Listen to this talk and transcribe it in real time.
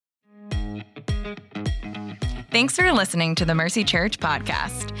Thanks for listening to the Mercy Church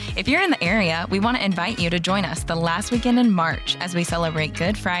podcast. If you're in the area, we want to invite you to join us the last weekend in March as we celebrate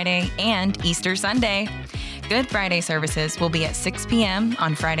Good Friday and Easter Sunday. Good Friday services will be at 6 p.m.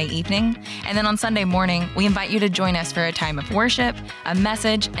 on Friday evening, and then on Sunday morning, we invite you to join us for a time of worship, a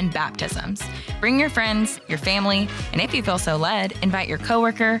message, and baptisms. Bring your friends, your family, and if you feel so led, invite your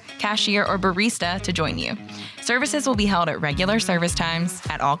coworker, cashier, or barista to join you. Services will be held at regular service times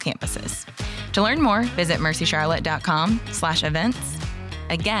at all campuses. To learn more, visit mercycharlotte.com/events.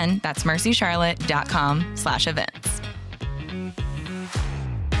 Again, that's mercycharlotte.com/events.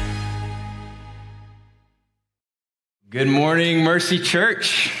 Good morning, Mercy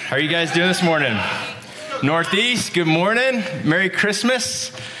Church. How are you guys doing this morning? Northeast, good morning. Merry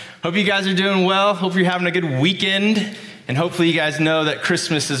Christmas. Hope you guys are doing well. Hope you're having a good weekend. And hopefully you guys know that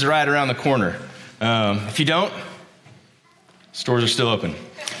Christmas is right around the corner. If you don't, stores are still open.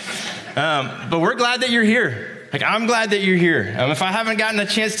 But we're glad that you're here. I'm glad that you're here. If I haven't gotten a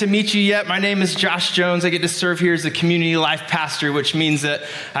chance to meet you yet, my name is Josh Jones. I get to serve here as the community life pastor, which means that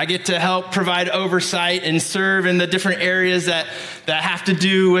I get to help provide oversight and serve in the different areas that have to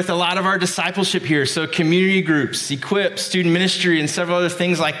do with a lot of our discipleship here. So community groups, Equip, student ministry, and several other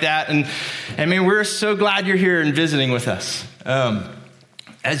things like that. And man, we're so glad you're here and visiting with us.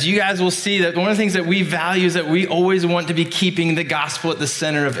 As you guys will see, that one of the things that we value is that we always want to be keeping the gospel at the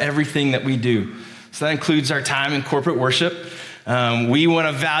center of everything that we do. So that includes our time in corporate worship. We want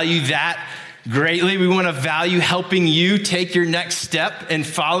to value that greatly. We want to value helping you take your next step in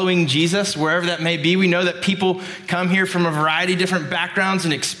following Jesus, wherever that may be. We know that people come here from a variety of different backgrounds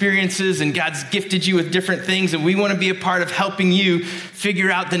and experiences, and God's gifted you with different things, and we want to be a part of helping you figure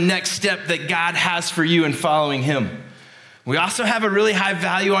out the next step that God has for you in following him. We also have a really high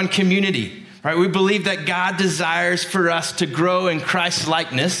value on community, right? We believe that God desires for us to grow in Christ's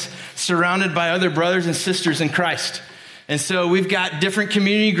likeness, surrounded by other brothers and sisters in Christ. And so we've got different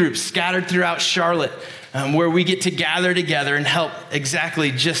community groups scattered throughout Charlotte, where we get to gather together and help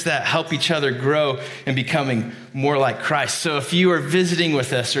exactly just that, help each other grow in becoming more like Christ. So if you are visiting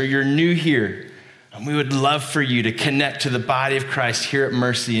with us or you're new here, we would love for you to connect to the body of Christ here at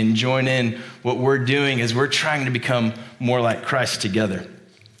Mercy and join in what we're doing as we're trying to become more like Christ together.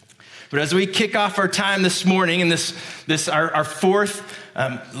 But as we kick off our time this morning in our fourth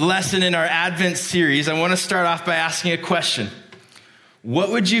lesson in our Advent series, I want to start off by asking a question.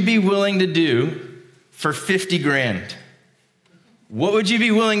 What would you be willing to do for 50 grand? What would you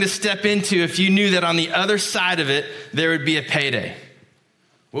be willing to step into if you knew that on the other side of it, there would be a payday?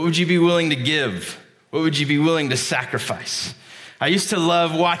 What would you be willing to give? What would you be willing to sacrifice? I used to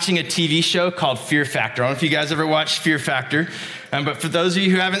love watching a TV show called Fear Factor. I don't know if you guys ever watched Fear Factor, but for those of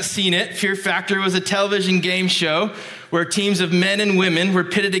you who haven't seen it, Fear Factor was a television game show where teams of men and women were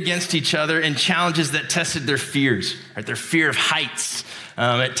pitted against each other in challenges that tested their fears, right? Their fear of heights.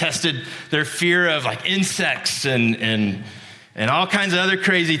 It tested their fear of like insects and all kinds of other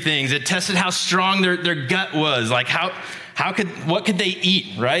crazy things. It tested how strong their gut was, like what could they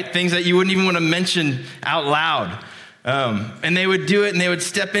eat, right? Things that you wouldn't even want to mention out loud. And they would do it and they would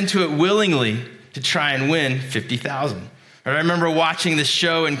step into it willingly to try and win $50,000. I remember watching this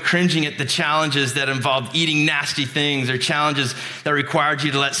show and cringing at the challenges that involved eating nasty things or challenges that required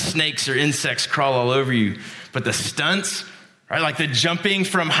you to let snakes or insects crawl all over you. But the stunts, right? Like the jumping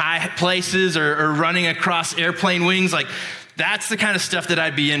from high places or running across airplane wings, like that's the kind of stuff that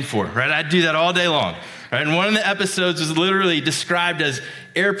I'd be in for, right? I'd do that all day long. Right? And one of the episodes was literally described as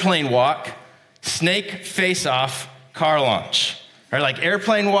airplane walk, snake face-off, car launch. Right? Like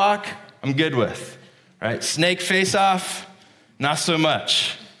airplane walk, I'm good with. Right? Snake face-off, not so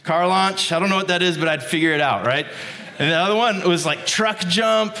much. Car launch, I don't know what that is, but I'd figure it out, right? And the other one was like truck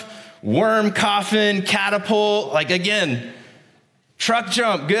jump, worm coffin, catapult. Like again, truck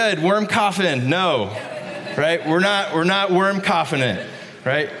jump, good. Worm coffin, no. Right? We're not worm coffining it,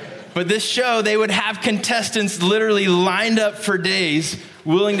 right? But this show, they would have contestants literally lined up for days,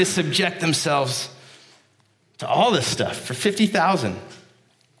 willing to subject themselves to all this stuff for $50,000.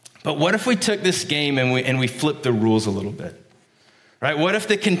 But what if we took this game and we flipped the rules a little bit? Right? What if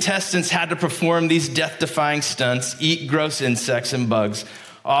the contestants had to perform these death-defying stunts, eat gross insects and bugs,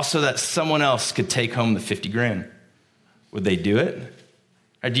 all so that someone else could take home the 50 grand? Would they do it?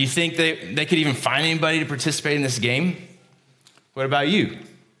 Or do you think they could even find anybody to participate in this game? What about you?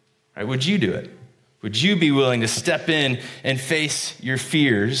 Right, would you do it? Would you be willing to step in and face your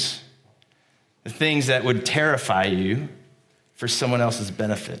fears, the things that would terrify you for someone else's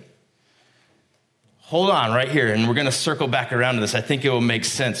benefit? Hold on right here, and we're going to circle back around to this. I think it will make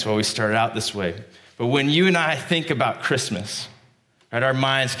sense while we start out this way. But when you and I think about Christmas, right? Our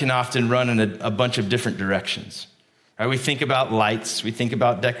minds can often run in a bunch of different directions. Right? We think about lights, we think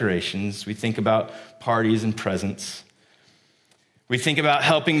about decorations, we think about parties and presents. We think about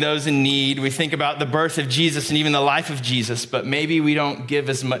helping those in need. We think about the birth of Jesus and even the life of Jesus, but maybe we don't give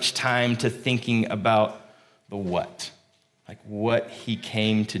as much time to thinking about the what, like what he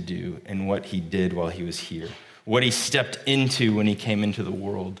came to do and what he did while he was here, what he stepped into when he came into the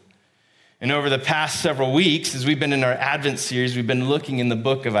world. And over the past several weeks, as we've been in our Advent series, we've been looking in the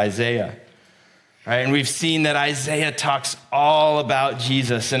book of Isaiah. Right, and we've seen that Isaiah talks all about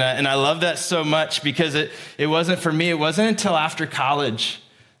Jesus. And I love that so much because it wasn't for me, it wasn't until after college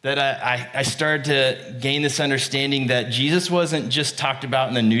that I started to gain this understanding that Jesus wasn't just talked about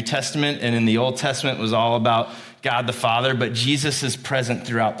in the New Testament and in the Old Testament was all about God the Father, but Jesus is present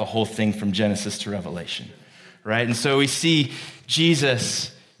throughout the whole thing from Genesis to Revelation. Right, and so we see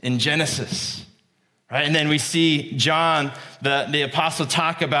Jesus in Genesis. Right? And then we see John, the apostle,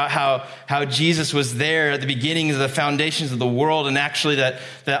 talk about how Jesus was there at the beginning of the foundations of the world, and actually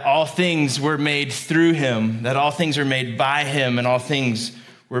that all things were made through him, that all things were made by him, and all things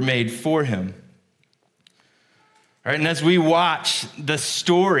were made for him. Right? And as we watch the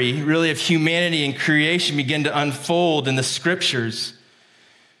story, really, of humanity and creation begin to unfold in the scriptures,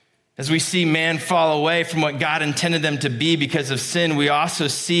 as we see man fall away from what God intended them to be because of sin, we also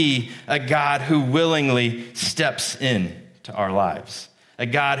see a God who willingly steps in to our lives, a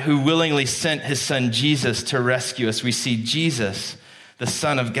God who willingly sent his son Jesus to rescue us. We see Jesus, the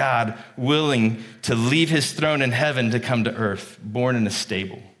Son of God, willing to leave his throne in heaven to come to earth, born in a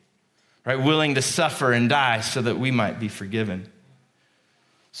stable, right? Willing to suffer and die so that we might be forgiven.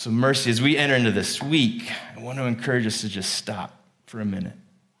 So mercy, as we enter into this week, I want to encourage us to just stop for a minute.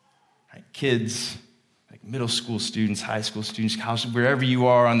 Right, kids, like middle school students, high school students, college, wherever you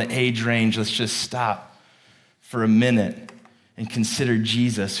are on the age range, let's just stop for a minute and consider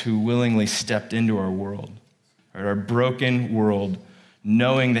Jesus, who willingly stepped into our world, right, our broken world,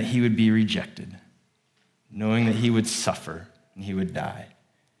 knowing that he would be rejected, knowing that he would suffer and he would die.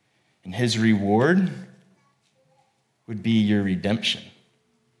 And his reward would be your redemption.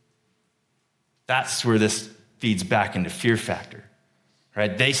 That's where this feeds back into Fear Factor.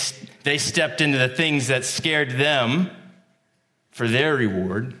 Right? They stepped into the things that scared them for their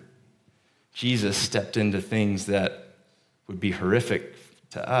reward. Jesus stepped into things that would be horrific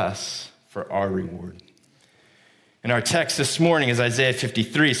to us for our reward. And our text this morning is Isaiah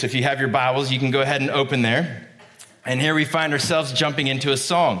 53. So if you have your Bibles, you can go ahead and open there. And here we find ourselves jumping into a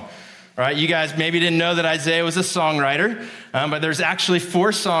song. All right, you guys maybe didn't know that Isaiah was a songwriter, but there's actually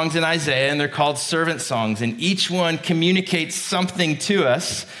 4 songs in Isaiah, and they're called servant songs, and each one communicates something to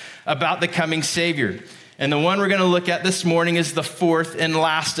us about the coming Savior. And the one we're going to look at this morning is the 4th and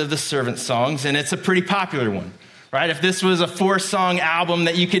last of the servant songs, and it's a pretty popular one, right? If this was a 4-song album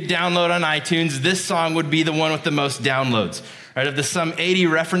that you could download on iTunes, this song would be the one with the most downloads, right? Of the some 80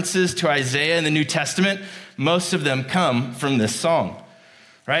 references to Isaiah in the New Testament, most of them come from this song.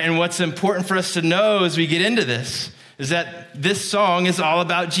 Right? And what's important for us to know as we get into this is that this song is all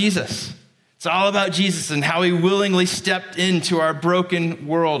about Jesus. It's all about Jesus and how he willingly stepped into our broken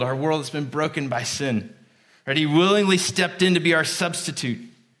world, our world that's been broken by sin. Right? He willingly stepped in to be our substitute.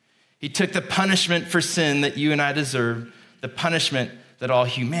 He took the punishment for sin that you and I deserve, the punishment that all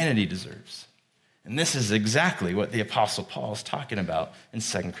humanity deserves. And this is exactly what the Apostle Paul is talking about in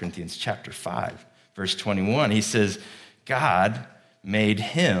 2 Corinthians chapter 5, verse 21. He says, God made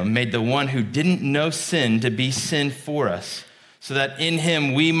the one who didn't know sin to be sin for us, so that in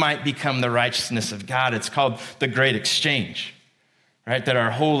him we might become the righteousness of God. It's called the great exchange, right? That our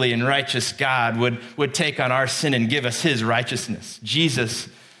holy and righteous God would take on our sin and give us his righteousness. Jesus,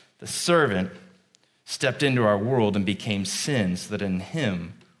 the servant, stepped into our world and became sin so that in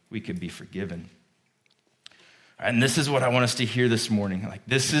him we could be forgiven. And this is what I want us to hear this morning. Like,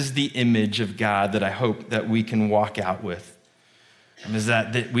 this is the image of God that I hope that we can walk out with. And is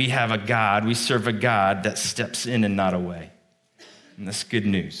that we have a God, we serve a God that steps in and not away. And that's good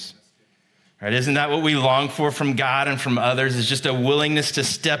news. Right? Isn't that what we long for from God and from others, is just a willingness to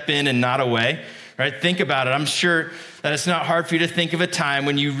step in and not away? Right? Think about it. I'm sure that it's not hard for you to think of a time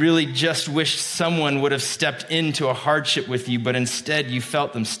when you really just wished someone would have stepped into a hardship with you, but instead you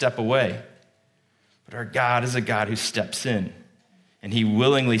felt them step away. But our God is a God who steps in, and he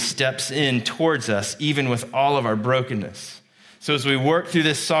willingly steps in towards us, even with all of our brokenness. So as we work through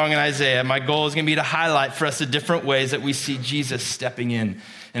this song in Isaiah, my goal is going to be to highlight for us the different ways that we see Jesus stepping in.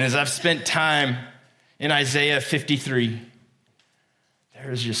 And as I've spent time in Isaiah 53,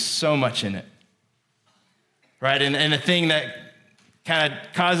 there's just so much in it, right? And the thing that kind of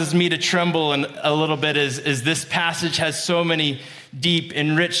causes me to tremble a little bit is this passage has so many deep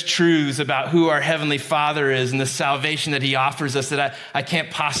and rich truths about who our Heavenly Father is and the salvation that he offers us that I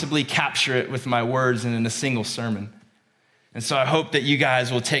can't possibly capture it with my words and in a single sermon. And so I hope that you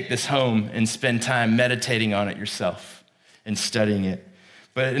guys will take this home and spend time meditating on it yourself and studying it.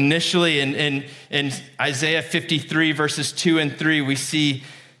 But initially in Isaiah 53, verses 2 and 3, we see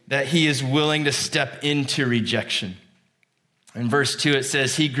that he is willing to step into rejection. In verse 2, it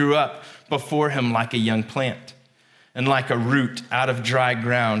says, he grew up before him like a young plant, and like a root out of dry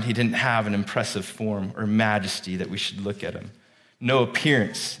ground. He didn't have an impressive form or majesty that we should look at him, no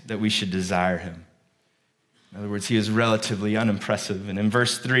appearance that we should desire him. In other words, he is relatively unimpressive. And in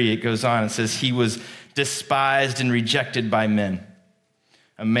verse 3, it goes on and says, he was despised and rejected by men,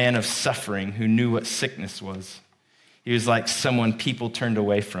 a man of suffering who knew what sickness was. He was like someone people turned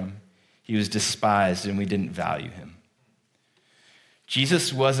away from. He was despised and we didn't value him.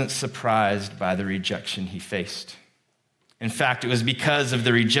 Jesus wasn't surprised by the rejection he faced. In fact, it was because of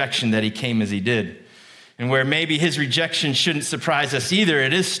the rejection that he came as he did. And where maybe his rejection shouldn't surprise us either,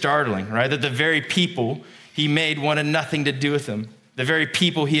 it is startling, right? That the very people he made wanted nothing to do with him. The very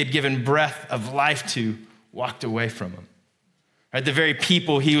people he had given breath of life to walked away from him. Right? The very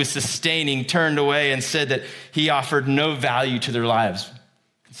people he was sustaining turned away and said that he offered no value to their lives,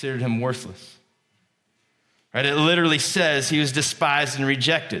 considered him worthless. Right? It literally says he was despised and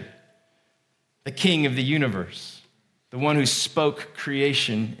rejected. The king of the universe, the one who spoke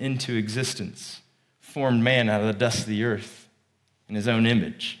creation into existence, formed man out of the dust of the earth in his own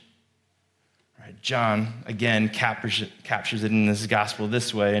image. Right? John, again, captures it in this gospel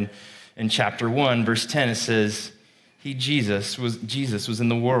this way. And in chapter 1, verse 10, it says, Jesus was in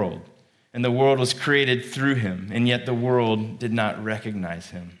the world, and the world was created through him, and yet the world did not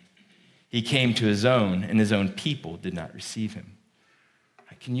recognize him. He came to his own, and his own people did not receive him.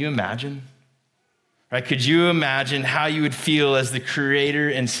 Right, can you imagine? Right, could you imagine how you would feel as the creator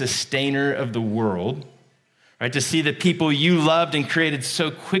and sustainer of the world, right, to see the people you loved and created so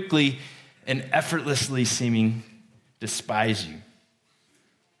quickly and effortlessly seeming despise you,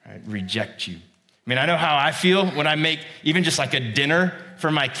 right, reject you? I mean, I know how I feel when I make even just like a dinner for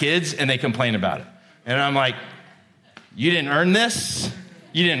my kids and they complain about it. And I'm like, you didn't earn this.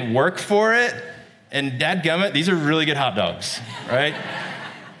 You didn't work for it. And dadgummit, these are really good hot dogs, right?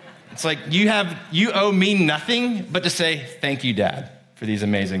 It's like you owe me nothing but to say, thank you, Dad, for these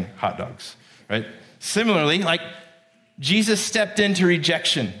amazing hot dogs, right? Similarly, like Jesus stepped into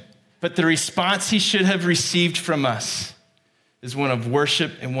rejection, but the response he should have received from us is one of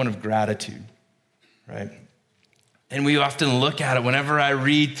worship and one of gratitude. Right? And we often look at it whenever I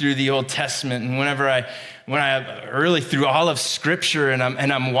read through the Old Testament and when I really through all of Scripture and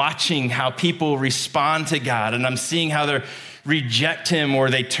I'm watching how people respond to God and I'm seeing how they reject him or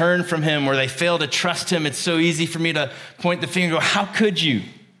they turn from him or they fail to trust him. It's so easy for me to point the finger and go, how could you?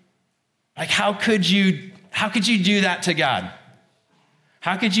 Like, how could you do that to God?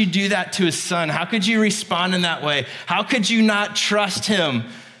 How could you do that to his son? How could you respond in that way? How could you not trust him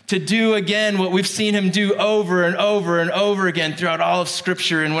to do again what we've seen him do over and over and over again throughout all of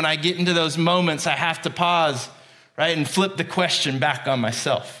Scripture? And when I get into those moments, I have to pause, right, and flip the question back on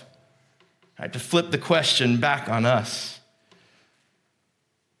myself, right, to flip the question back on us.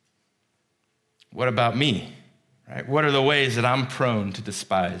 What about me, right? What are the ways that I'm prone to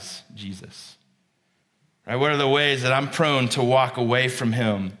despise Jesus? Right? What are the ways that I'm prone to walk away from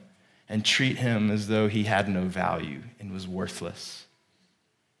him and treat him as though he had no value and was worthless?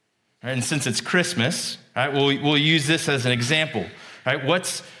 Right, and since it's Christmas, right, we'll use this as an example. Right?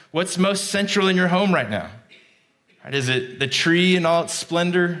 What's most central in your home right now? Right, is it the tree in all its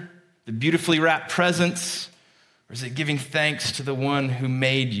splendor, the beautifully wrapped presents, or is it giving thanks to the one who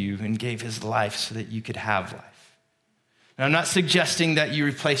made you and gave his life so that you could have life? And I'm not suggesting that you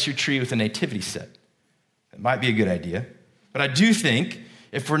replace your tree with a nativity set. That might be a good idea. But I do think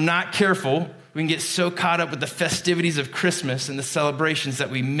if we're not careful, we can get so caught up with the festivities of Christmas and the celebrations that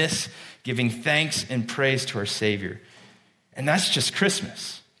we miss giving thanks and praise to our Savior. And that's just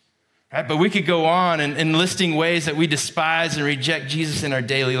Christmas, right? But we could go on and listing ways that we despise and reject Jesus in our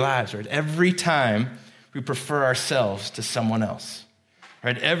daily lives, right? Every time we prefer ourselves to someone else,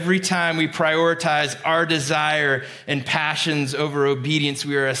 right? Every time we prioritize our desire and passions over obedience,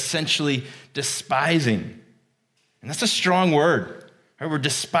 we are essentially despising. And that's a strong word. We're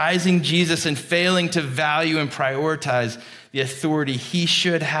despising Jesus and failing to value and prioritize the authority he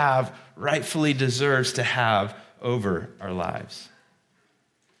should have, rightfully deserves to have over our lives.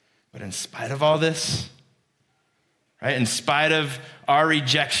 But in spite of all this, right, in spite of our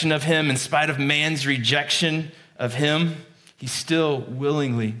rejection of him, in spite of man's rejection of him, he still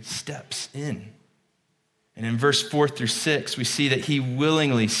willingly steps in And in verse 4 through 6, we see that he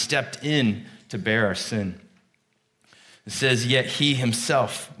willingly stepped in to bear our sin. It says, yet he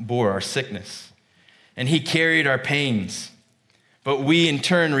himself bore our sickness, and he carried our pains. But we in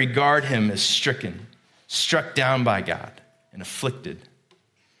turn regard him as stricken, struck down by God, and afflicted.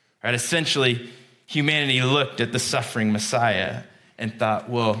 Right? Essentially, humanity looked at the suffering Messiah and thought,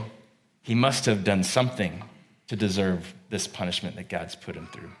 well, he must have done something to deserve this punishment that God's put him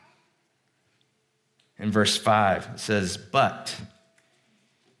through. In verse 5, it says, but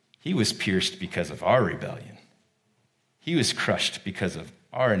he was pierced because of our rebellion. He was crushed because of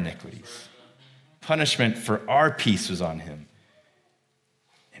our iniquities. Punishment for our peace was on him,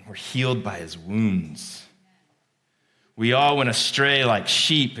 and we're healed by his wounds. We all went astray like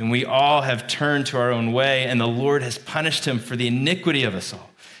sheep, and we all have turned to our own way, and the Lord has punished him for the iniquity of us all.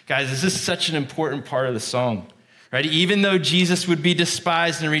 Guys, this is such an important part of the song, right? Even though Jesus would be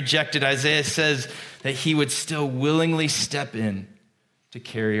despised and rejected, Isaiah says that he would still willingly step in to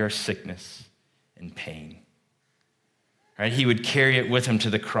carry our sickness and pain. Right? He would carry it with him to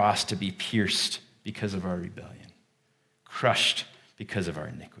the cross to be pierced because of our rebellion, crushed because of our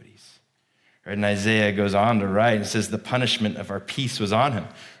iniquities. Right? And Isaiah goes on to write and says the punishment of our peace was on him.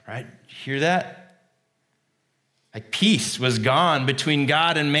 Right? Hear that? Like peace was gone between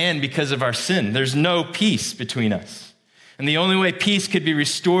God and man because of our sin. There's no peace between us. And the only way peace could be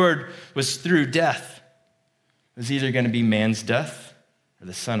restored was through death. It was either going to be man's death or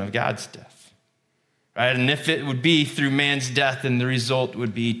the Son of God's death. Right? And if it would be through man's death, then the result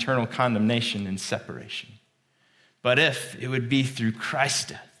would be eternal condemnation and separation. But if it would be through Christ's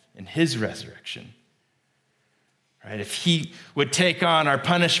death and his resurrection, right? If he would take on our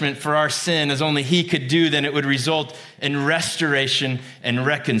punishment for our sin as only he could do, then it would result in restoration and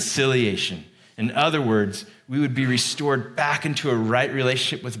reconciliation. In other words, we would be restored back into a right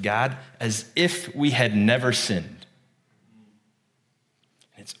relationship with God as if we had never sinned.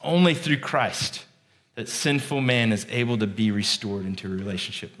 And it's only through Christ that sinful man is able to be restored into a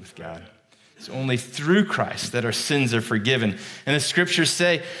relationship with God. It's only through Christ that our sins are forgiven. And the scriptures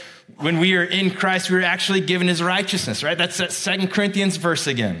say, when we are in Christ, we're actually given his righteousness, right? That's that 2 Corinthians verse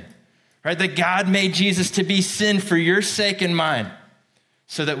again, right? That God made Jesus to be sin for your sake and mine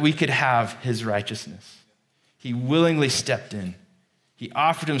so that we could have his righteousness. He willingly stepped in. He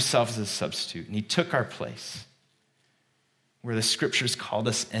offered himself as a substitute, and he took our place. Where the scriptures called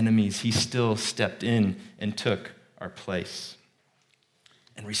us enemies, he still stepped in and took our place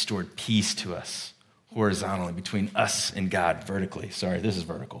and restored peace to us horizontally between us and God vertically. Sorry, this is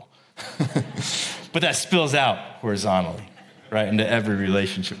vertical. But that spills out horizontally, right, into every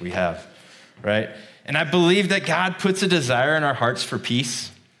relationship we have, right? And I believe that God puts a desire in our hearts for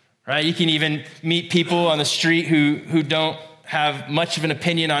peace, right? You can even meet people on the street who don't have much of an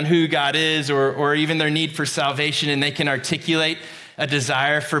opinion on who God is or even their need for salvation, and they can articulate a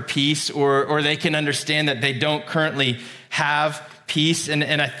desire for peace, or they can understand that they don't currently have peace. And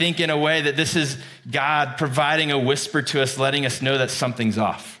I think in a way that this is God providing a whisper to us, letting us know that something's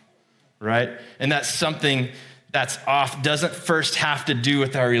off, right? And that something that's off doesn't first have to do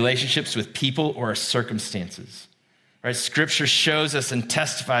with our relationships with people or our circumstances. Right? Scripture shows us and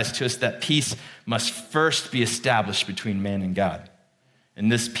testifies to us that peace must first be established between man and God.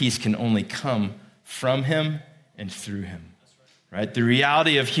 And this peace can only come from him and through him. Right? The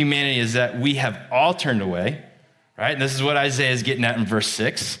reality of humanity is that we have all turned away. Right? And this is what Isaiah is getting at in verse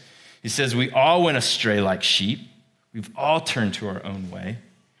 6. He says, we all went astray like sheep. We've all turned to our own way.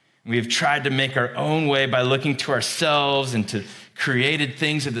 We have tried to make our own way by looking to ourselves and to created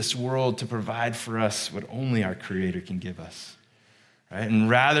things of this world to provide for us what only our Creator can give us, right? And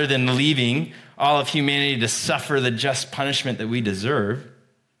rather than leaving all of humanity to suffer the just punishment that we deserve,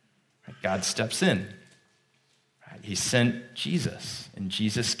 right, God steps in. Right? He sent Jesus, and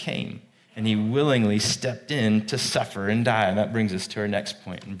Jesus came, and he willingly stepped in to suffer and die. And that brings us to our next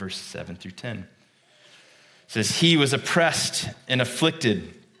point in verses 7 through 10. It says, he was oppressed and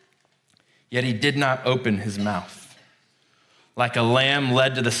afflicted, yet he did not open his mouth. Like a lamb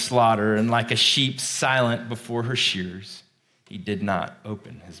led to the slaughter, and like a sheep silent before her shearers, he did not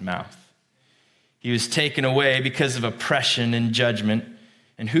open his mouth. He was taken away because of oppression and judgment,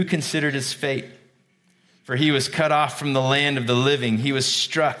 and who considered his fate? For he was cut off from the land of the living. He was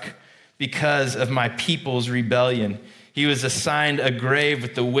struck because of my people's rebellion. He was assigned a grave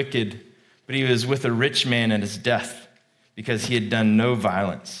with the wicked, but he was with a rich man at his death, because he had done no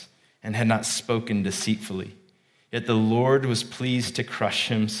violence and had not spoken deceitfully. Yet the Lord was pleased to crush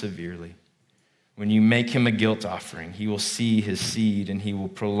him severely. When you make him a guilt offering, he will see his seed, and he will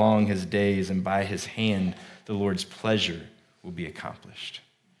prolong his days, and by his hand the Lord's pleasure will be accomplished.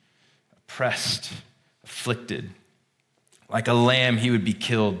 Oppressed, afflicted. Like a lamb, he would be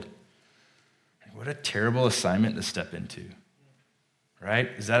killed. What a terrible assignment to step into, right?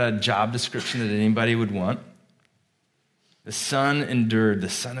 Is that a job description that anybody would want? The Son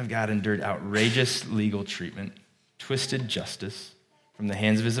of God endured outrageous legal treatment, twisted justice from the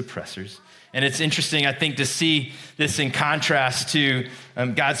hands of his oppressors. And it's interesting, I think, to see this in contrast to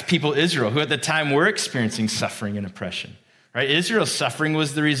God's people, Israel, who at the time were experiencing suffering and oppression, right? Israel's suffering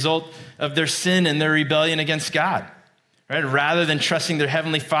was the result of their sin and their rebellion against God. Right? Rather than trusting their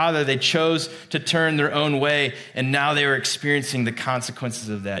heavenly Father, they chose to turn their own way, and now they were experiencing the consequences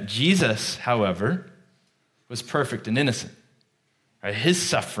of that. Jesus, however, was perfect and innocent. Right? His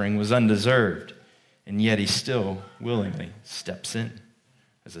suffering was undeserved, and yet he still willingly steps in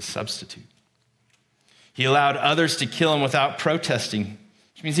as a substitute. He allowed others to kill him without protesting,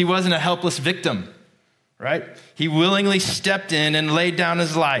 which means he wasn't a helpless victim. Right? He willingly stepped in and laid down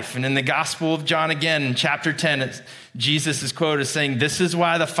his life. And in the Gospel of John again, in chapter 10, Jesus is quoted as saying, "This is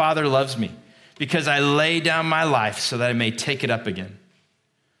why the Father loves me, because I lay down my life so that I may take it up again.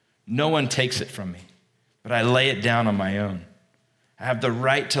 No one takes it from me, but I lay it down on my own. I have the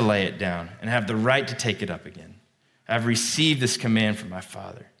right to lay it down and I have the right to take it up again. I have received this command from my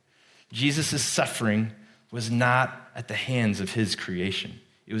Father." Jesus' suffering was not at the hands of his creation.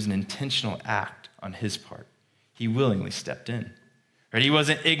 It was an intentional act on his part. He willingly stepped in. Right? He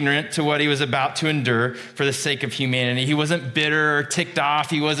wasn't ignorant to what he was about to endure for the sake of humanity. He wasn't bitter or ticked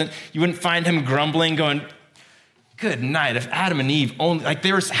off. You wouldn't find him grumbling, going, "Good night, if Adam and Eve only," like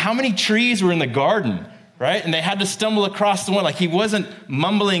how many trees were in the garden, right? And they had to stumble across the one. Like he wasn't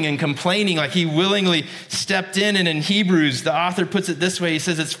mumbling and complaining, like he willingly stepped in. And in Hebrews, the author puts it this way. He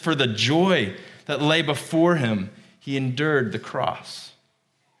says it's for the joy that lay before him, he endured the cross.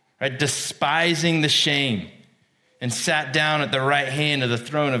 Right, despising the shame, and sat down at the right hand of the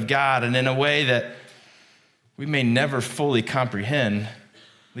throne of God. And in a way that we may never fully comprehend,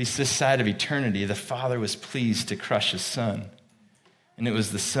 at least this side of eternity, the Father was pleased to crush his Son. And it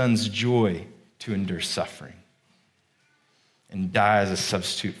was the Son's joy to endure suffering and die as a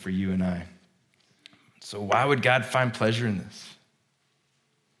substitute for you and I. So why would God find pleasure in this?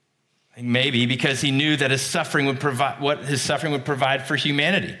 I think maybe because he knew that his suffering would provide for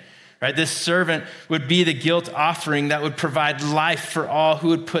humanity. Right? This servant would be the guilt offering that would provide life for all who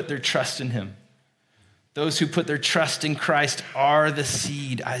would put their trust in him. Those who put their trust in Christ are the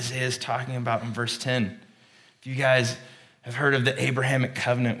seed Isaiah is talking about in verse 10. If you guys have heard of the Abrahamic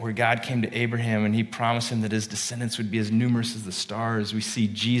covenant where God came to Abraham and he promised him that his descendants would be as numerous as the stars, we see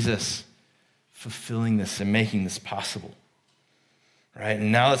Jesus fulfilling this and making this possible. Right?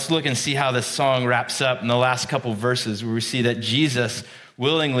 And now let's look and see how this song wraps up in the last couple verses where we see that Jesus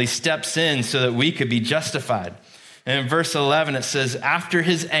willingly steps in so that we could be justified. And in verse 11, it says, "After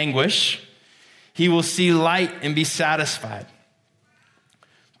his anguish, he will see light and be satisfied.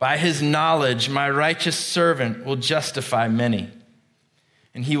 By his knowledge, my righteous servant will justify many,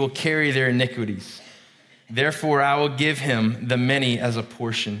 and he will carry their iniquities. Therefore, I will give him the many as a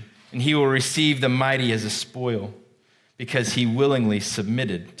portion, and he will receive the mighty as a spoil, because he willingly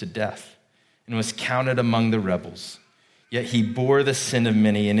submitted to death and was counted among the rebels. Yet he bore the sin of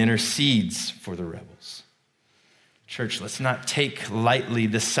many and intercedes for the rebels." Church, let's not take lightly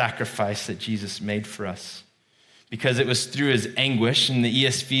the sacrifice that Jesus made for us, because it was through his anguish, and the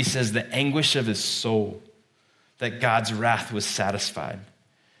ESV says the anguish of his soul, that God's wrath was satisfied.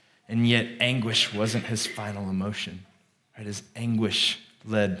 And yet anguish wasn't his final emotion. Right? His anguish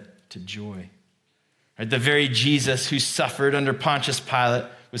led to joy. Right? The very Jesus who suffered under Pontius Pilate,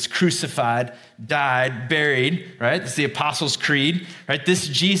 was crucified, died, buried, right? It's the Apostles' Creed, right? This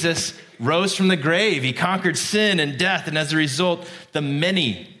Jesus rose from the grave. He conquered sin and death, and as a result, the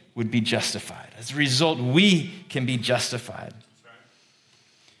many would be justified. As a result, we can be justified.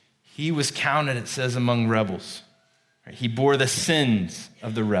 He was counted, it says, among rebels. Right? He bore the sins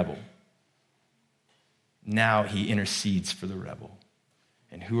of the rebel. Now he intercedes for the rebel.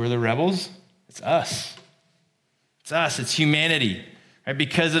 And who are the rebels? It's us. It's us. It's humanity. Right?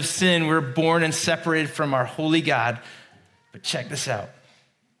 Because of sin, we're born and separated from our holy God. But check this out.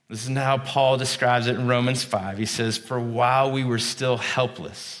 Listen to how Paul describes it in Romans 5. He says, "For while we were still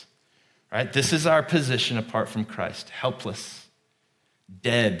helpless," right? This is our position apart from Christ. Helpless,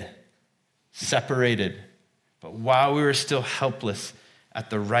 dead, separated. But while we were still helpless, at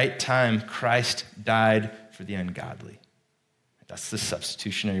the right time, Christ died for the ungodly. That's the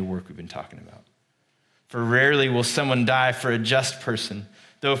substitutionary work we've been talking about. For rarely will someone die for a just person,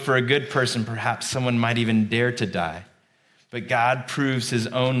 though for a good person, perhaps someone might even dare to die. But God proves his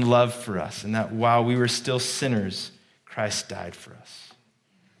own love for us, and that while we were still sinners, Christ died for us.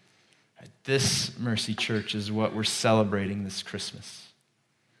 this Mercy Church is what we're celebrating this Christmas,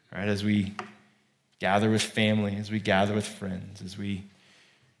 right? As we gather with family, as we gather with friends, as we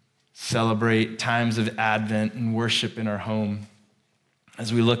celebrate times of Advent and worship in our home,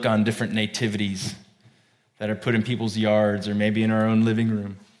 as we look on different nativities that are put in people's yards or maybe in our own living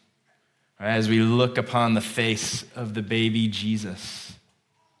room, right? As we look upon the face of the baby Jesus,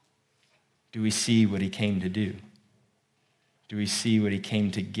 do we see what he came to do? Do we see what he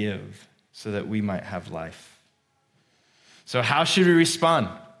came to give so that we might have life? So how should we respond?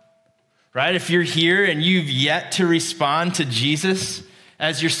 Right? If you're here and you've yet to respond to Jesus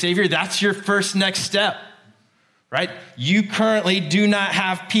as your Savior, that's your first next step, right? You currently do not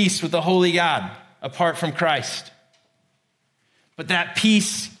have peace with the Holy God apart from Christ. But that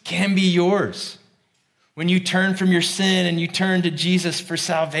peace can be yours when you turn from your sin and you turn to Jesus for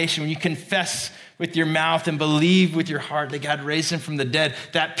salvation, when you confess with your mouth and believe with your heart that God raised him from the dead.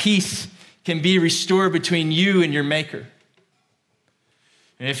 That peace can be restored between you and your Maker.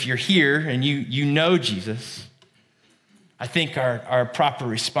 And if you're here and you know Jesus, I think our proper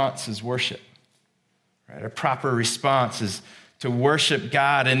response is worship. Right? Our proper response is to worship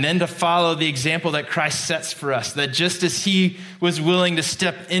God and then to follow the example that Christ sets for us, that just as he was willing to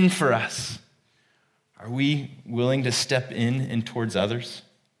step in for us, are we willing to step in and towards others?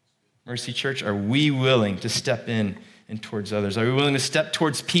 Mercy Church, are we willing to step in and towards others? Are we willing to step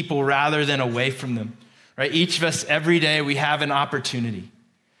towards people rather than away from them? Right? Each of us, every day, we have an opportunity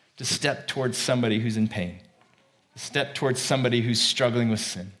to step towards somebody who's in pain, to step towards somebody who's struggling with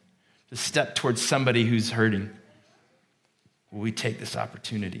sin, to step towards somebody who's hurting. Will we take this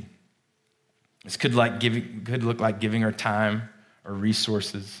opportunity? This could look like giving our time, our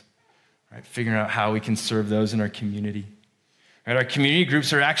resources, right? Figuring out how we can serve those in our community. Right? Our community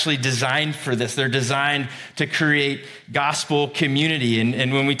groups are actually designed for this. They're designed to create gospel community.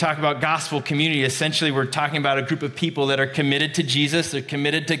 And when we talk about gospel community, essentially we're talking about a group of people that are committed to Jesus, they're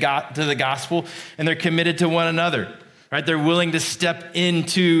committed to the gospel, and they're committed to one another. Right? They're willing to step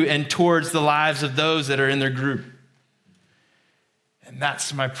into and towards the lives of those that are in their group. And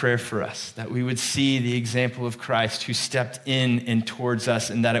that's my prayer for us, that we would see the example of Christ who stepped in and towards us,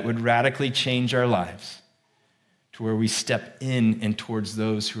 and that it would radically change our lives to where we step in and towards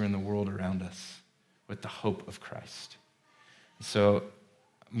those who are in the world around us with the hope of Christ. So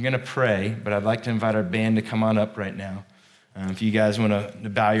I'm going to pray, but I'd like to invite our band to come on up right now. If you guys want to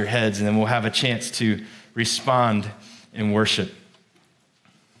bow your heads, and then we'll have a chance to respond in worship.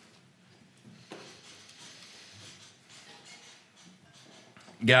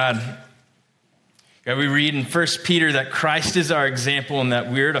 God, we read in 1 Peter that Christ is our example and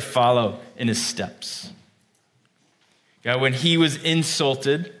that we're to follow in his steps. God, when he was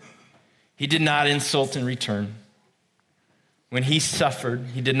insulted, he did not insult in return. When he suffered,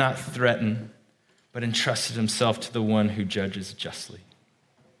 he did not threaten, but entrusted himself to the one who judges justly.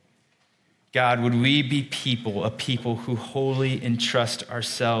 God, would we be a people who wholly entrust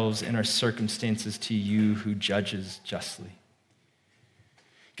ourselves and our circumstances to you who judges justly.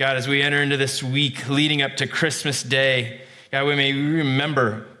 God, as we enter into this week leading up to Christmas Day, God, we may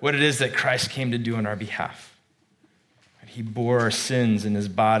remember what it is that Christ came to do on our behalf. He bore our sins in his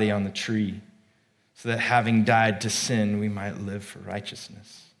body on the tree so that having died to sin, we might live for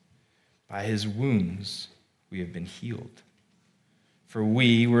righteousness. By his wounds, we have been healed. For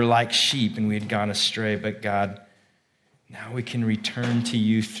we were like sheep and we had gone astray, but God, now we can return to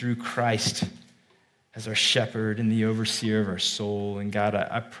you through Christ as our shepherd and the overseer of our soul. And God,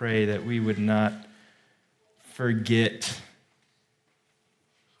 I pray that we would not forget,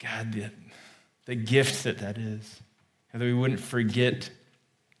 God, the gift that is. And that we wouldn't forget,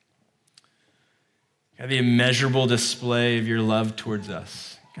 God, the immeasurable display of your love towards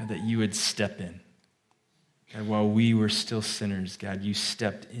us. God, that you would step in. God, while we were still sinners, God, you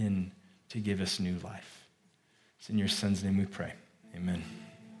stepped in to give us new life. It's in your son's name we pray. Amen.